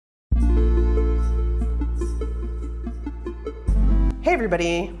Hey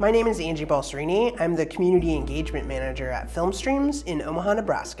everybody, my name is Angie Balserini. I'm the Community Engagement Manager at Film Streams in Omaha,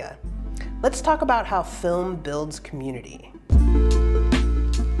 Nebraska. Let's talk about how film builds community.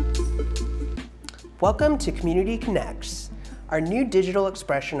 Welcome to Community Connects, our new digital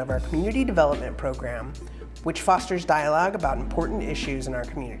expression of our community development program, which fosters dialogue about important issues in our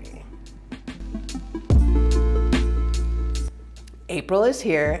community. April is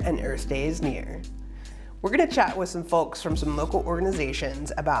here and Earth Day is near. We're going to chat with some folks from some local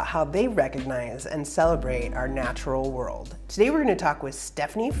organizations about how they recognize and celebrate our natural world. Today we're going to talk with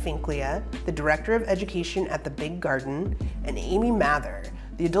Stephanie Finklea, the Director of Education at the Big Garden, and Amy Mather,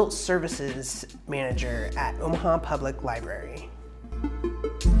 the Adult Services Manager at Omaha Public Library.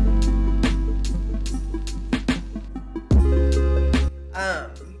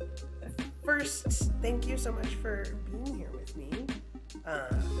 First, thank you so much for being here with me.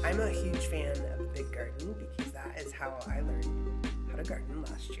 I'm a huge fan of the Big Garden because that is how I learned how to garden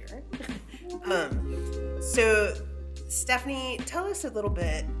last year. So Stephanie, tell us a little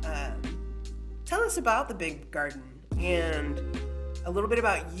bit, tell us about the Big Garden and a little bit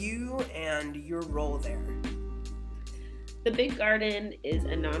about you and your role there. The Big Garden is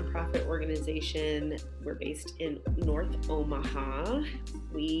a nonprofit organization. We're based in North Omaha.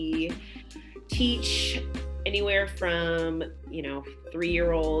 We teach anywhere from,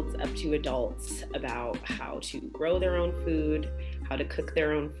 3-year-olds up to adults about how to grow their own food, how to cook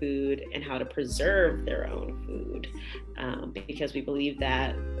their own food, and how to preserve their own food, because we believe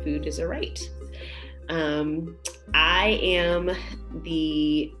that food is a right. I am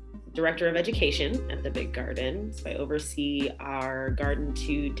the Director of Education at the Big Garden. So I oversee our Garden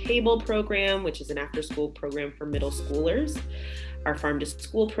to Table program, which is an after-school program for middle schoolers. Our Farm to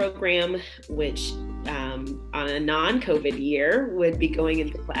School program, which on a non-COVID year would be going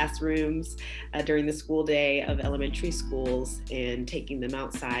into classrooms during the school day of elementary schools and taking them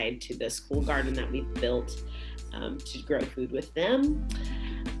outside to the school garden that we've built to grow food with them.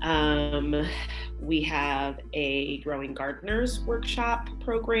 We have a Growing Gardeners workshop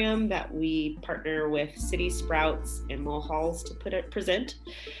program that we partner with City Sprouts and Mulhalls to present.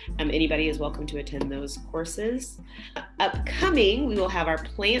 Anybody is welcome to attend those courses. Upcoming, we will have our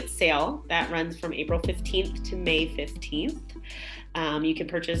plant sale that runs from April 15th to May 15th. You can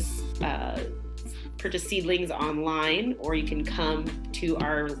purchase seedlings online, or you can come to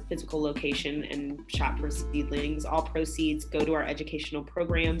our physical location and shop for seedlings. All proceeds go to our educational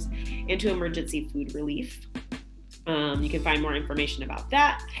programs and to emergency food relief. You can find more information about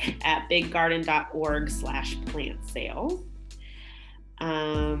that at biggarden.org/plant sale.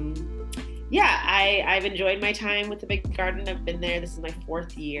 I've enjoyed my time with the Big Garden. I've been there. This is my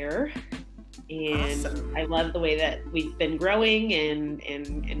 4th year. And awesome. I love the way that we've been growing and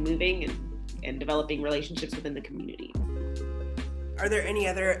moving and developing relationships within the community. Are there any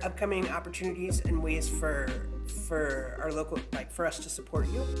other upcoming opportunities and ways for our local, for us to support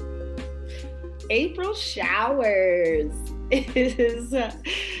you? April Showers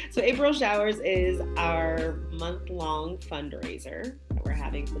April Showers is our month-long fundraiser that we're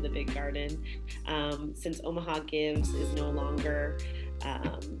having for the Big Garden. Since Omaha Gives is no longer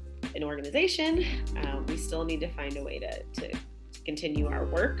an organization, we still need to find a way to continue our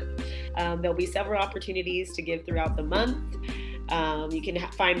work. There'll be several opportunities to give throughout the month. You can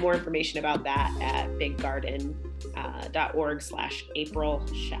find more information about that at biggarden.org/April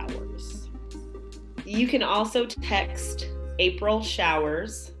Showers. You can also text April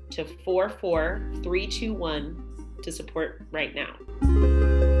Showers to 44321 to support right now.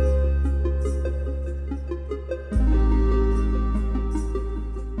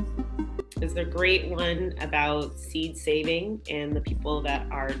 Is a great one about seed saving and the people that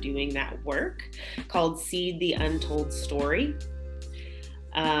are doing that work, called Seed the Untold Story.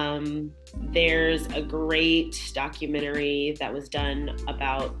 There's a great documentary that was done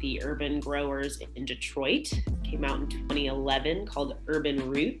about the urban growers in Detroit. It came out in 2011 called Urban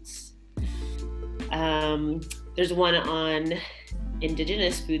Roots. There's one on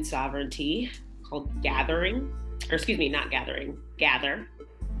indigenous food sovereignty called Gather.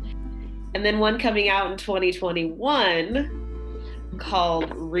 And then one coming out in 2021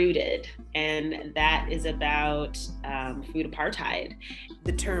 called Rooted, and that is about food apartheid.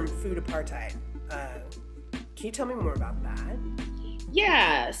 The term food apartheid, can you tell me more about that?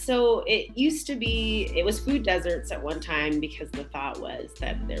 Yeah, so it was food deserts at one time because the thought was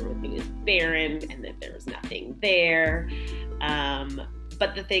that everything was barren and that there was nothing there.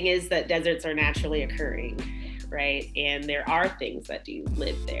 But the thing is that deserts are naturally occurring, right? And there are things that do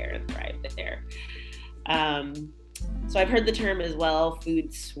live there and thrive there. So I've heard the term as well,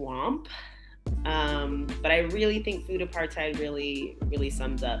 food swamp. But I really think food apartheid really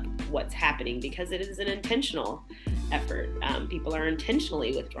sums up what's happening, because it is an intentional effort. People are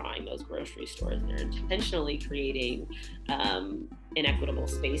intentionally withdrawing those grocery stores. They're intentionally creating inequitable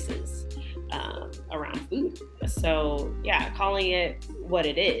spaces around food. So yeah, calling it what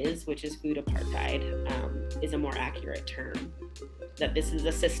it is, which is food apartheid, is a more accurate term. That this is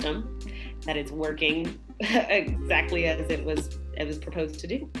a system that is working exactly as it was proposed to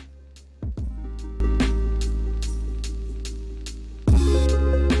do.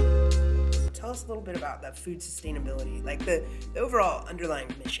 Tell us a little bit about that food sustainability, like the overall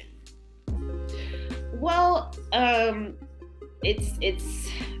underlying mission. Well, it's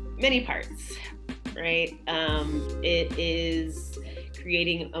many parts, right? It is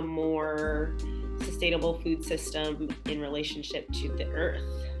creating a more sustainable food system in relationship to the earth,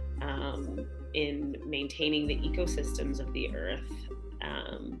 in maintaining the ecosystems of the earth.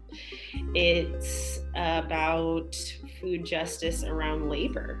 It's about food justice around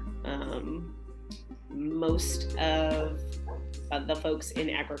labor. Most of the folks in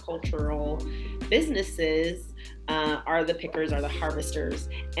agricultural businesses are the pickers, are the harvesters,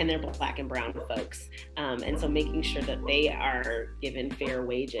 and they're Black and brown folks. And so making sure that they are given fair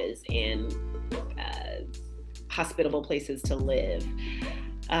wages and hospitable places to live.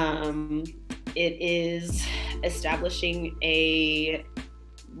 It is establishing a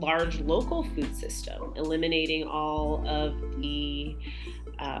large local food system, eliminating all of the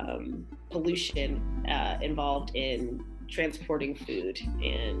pollution involved in transporting food,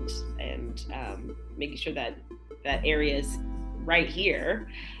 and making sure that areas right here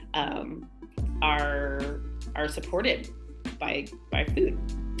are supported by food.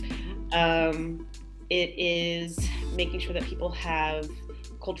 It is making sure that people have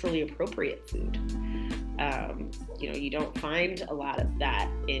culturally appropriate food. You don't find a lot of that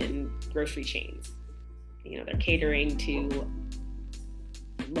in grocery chains. They're catering to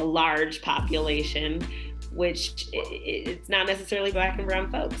the large population, which it's not necessarily Black and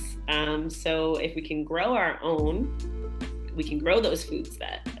brown folks. So if we can grow our own, we can grow those foods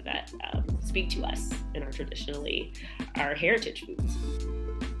that speak to us and are traditionally our heritage foods.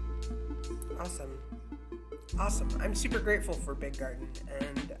 Awesome. I'm super grateful for Big Garden,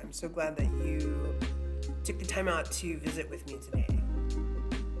 and I'm so glad that you took the time out to visit with me today.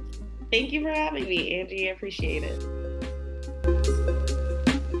 Thank you for having me, Angie. I appreciate it.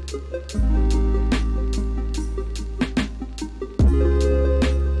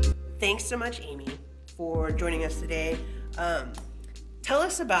 Thanks so much, Amy, for joining us today. Tell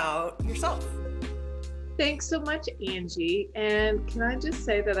us about yourself. Thanks so much, Angie. And can I just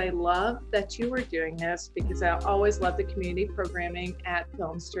say that I love that you are doing this, because I always love the community programming at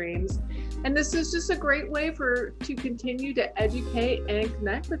Film Streams. And this is just a great way to continue to educate and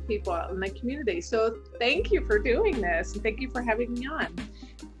connect with people out in the community. So thank you for doing this, and thank you for having me on.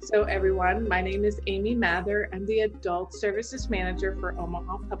 So everyone, my name is Amy Mather. I'm the Adult Services Manager for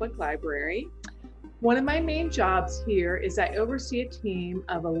Omaha Public Library. One of my main jobs here is I oversee a team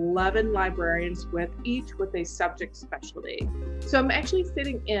of 11 librarians each with a subject specialty. So I'm actually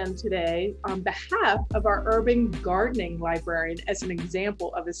sitting in today on behalf of our urban gardening librarian as an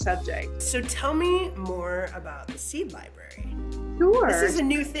example of a subject. So tell me more about the seed library. Sure. This is a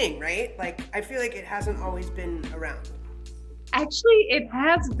new thing, right? I feel like it hasn't always been around. Actually, it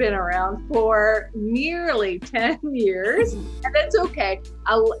has been around for nearly 10 years, and that's okay.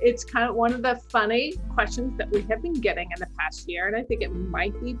 It's kind of one of the funny questions that we have been getting in the past year, and I think it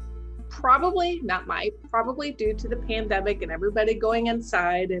might be probably due to the pandemic and everybody going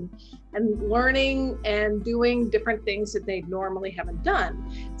inside and learning and doing different things that they normally haven't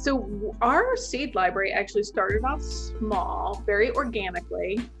done. So our seed library actually started off small, very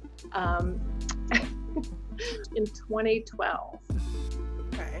organically, in 2012.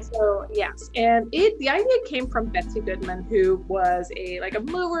 Okay. So yes, and the idea came from Betsy Goodman, who was a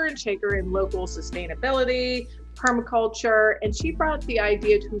mover and shaker in local sustainability, permaculture, and she brought the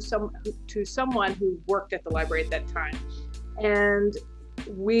idea to someone who worked at the library at that time. And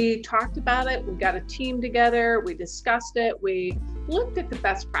we talked about it, we got a team together, we discussed it, we looked at the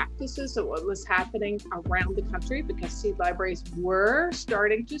best practices of what was happening around the country, because seed libraries were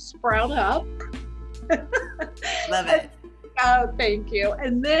starting to sprout up. Love it. Oh, thank you.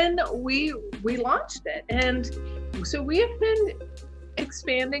 And then we launched it. And so we have been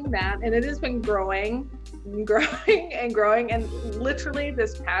expanding that, and it has been growing and growing. And literally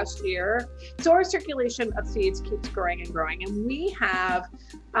this past year, so our circulation of seeds keeps growing and growing. And we have,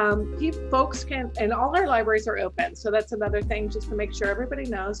 folks can, and all our libraries are open. So that's another thing, just to make sure everybody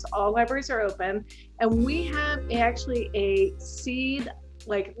knows, all libraries are open. And we have actually a seed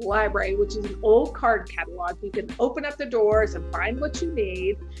like library, which is an old card catalog. You can open up the doors and find what you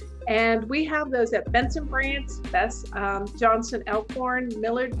need. And we have those at Benson Branch, Johnson Elkhorn,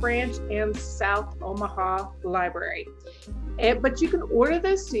 Millard Branch, and South Omaha Library. But you can order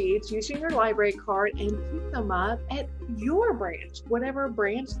those seeds using your library card and pick them up at your branch, whatever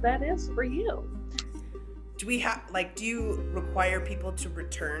branch that is for you. Do you require people to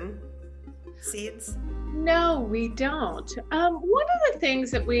return seeds? No, we don't. One of the things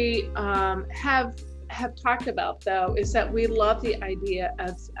that we have talked about, though, is that we love the idea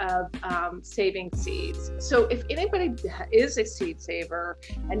of saving seeds. So if anybody is a seed saver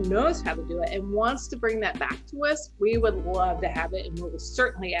and knows how to do it and wants to bring that back to us, we would love to have it, and we will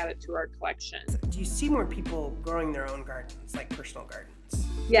certainly add it to our collection. Do you see more people growing their own gardens, like personal gardens?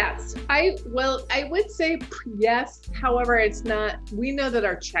 Yes, I would say yes. However, it's not, we know that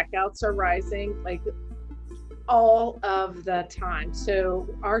our checkouts are rising like all of the time. So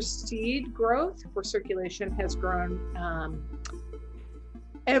our seed growth for circulation has grown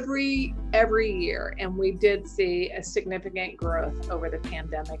every year. And we did see a significant growth over the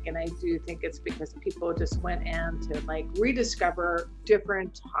pandemic. And I do think it's because people just went in to like rediscover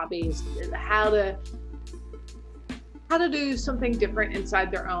different hobbies, how to do something different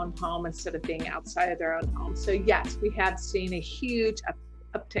inside their own home instead of being outside of their own home. So yes, we have seen a huge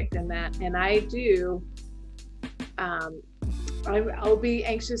uptick in that. And I do, I'll be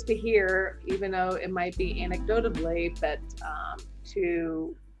anxious to hear, even though it might be anecdotally, but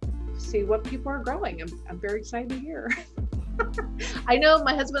to see what people are growing. I'm very excited to hear. I know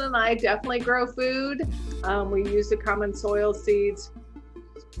my husband and I definitely grow food. We use the common soil seeds.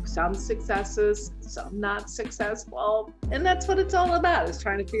 Some successes, some not successful. And that's what it's all about, is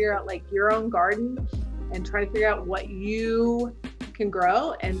trying to figure out like your own garden and trying to figure out what you can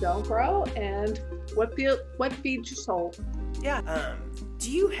grow and don't grow and what feeds your soul. Yeah.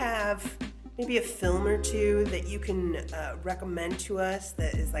 Do you have maybe a film or two that you can recommend to us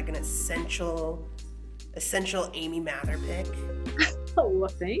that is like an essential Amy Mather pick? Oh, well,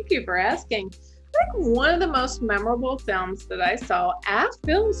 thank you for asking. I think one of the most memorable films that I saw at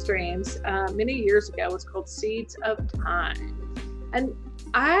Film Streams many years ago was called Seeds of Time. And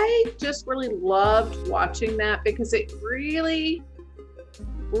I just really loved watching that because it really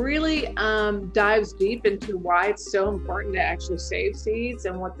dives deep into why it's so important to actually save seeds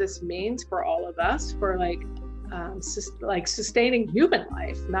and what this means for all of us, for sustaining human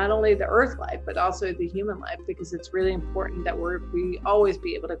life, not only the earth life, but also the human life, because it's really important that we always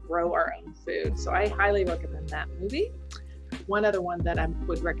be able to grow our own food. So I highly recommend that movie. One other one that I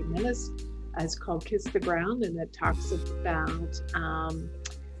would recommend is called Kiss the Ground, and it talks about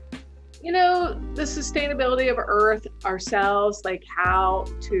the sustainability of Earth, ourselves, like how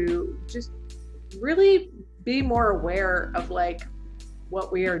to just really be more aware of like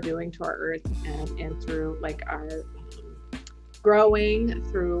what we are doing to our Earth and through like our growing,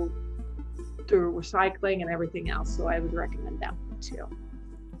 through recycling and everything else. So I would recommend that one too.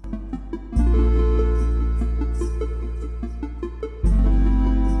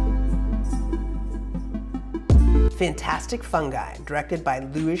 Fantastic Fungi, directed by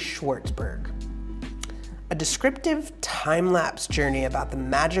Louis Schartzberg. A descriptive time-lapse journey about the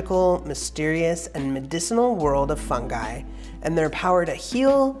magical, mysterious, and medicinal world of fungi and their power to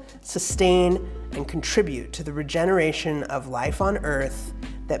heal, sustain, and contribute to the regeneration of life on Earth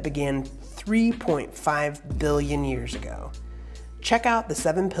that began 3.5 billion years ago. Check out the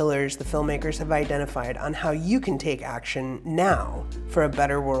 7 pillars the filmmakers have identified on how you can take action now for a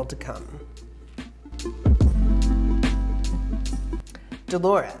better world to come.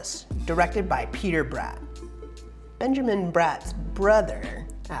 Dolores, directed by Peter Bratt. Benjamin Bratt's brother,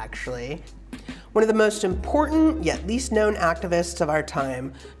 actually. One of the most important yet least known activists of our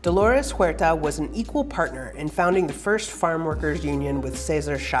time, Dolores Huerta was an equal partner in founding the first farm workers union with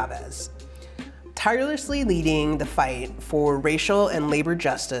César Chávez. Tirelessly leading the fight for racial and labor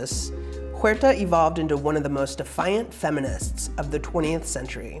justice, Huerta evolved into one of the most defiant feminists of the 20th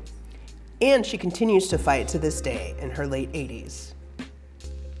century. And she continues to fight to this day in her late 80s.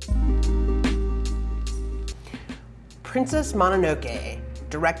 Princess Mononoke,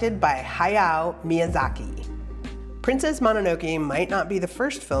 directed by Hayao Miyazaki. Princess Mononoke might not be the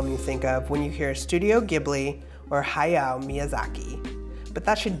first film you think of when you hear Studio Ghibli or Hayao Miyazaki, but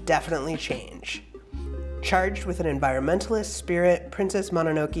that should definitely change. Charged with an environmentalist spirit, Princess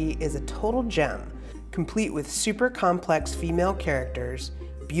Mononoke is a total gem, complete with super complex female characters,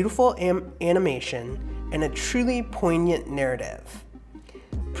 beautiful animation, and a truly poignant narrative.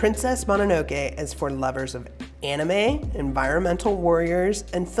 Princess Mononoke is for lovers of anime, environmental warriors,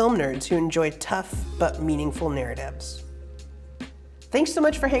 and film nerds who enjoy tough but meaningful narratives. Thanks so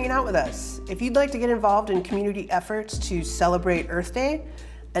much for hanging out with us. If you'd like to get involved in community efforts to celebrate Earth Day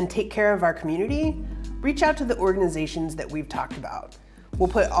and take care of our community, reach out to the organizations that we've talked about. We'll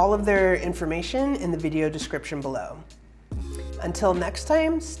put all of their information in the video description below. Until next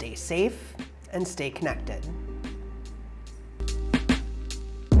time, stay safe and stay connected.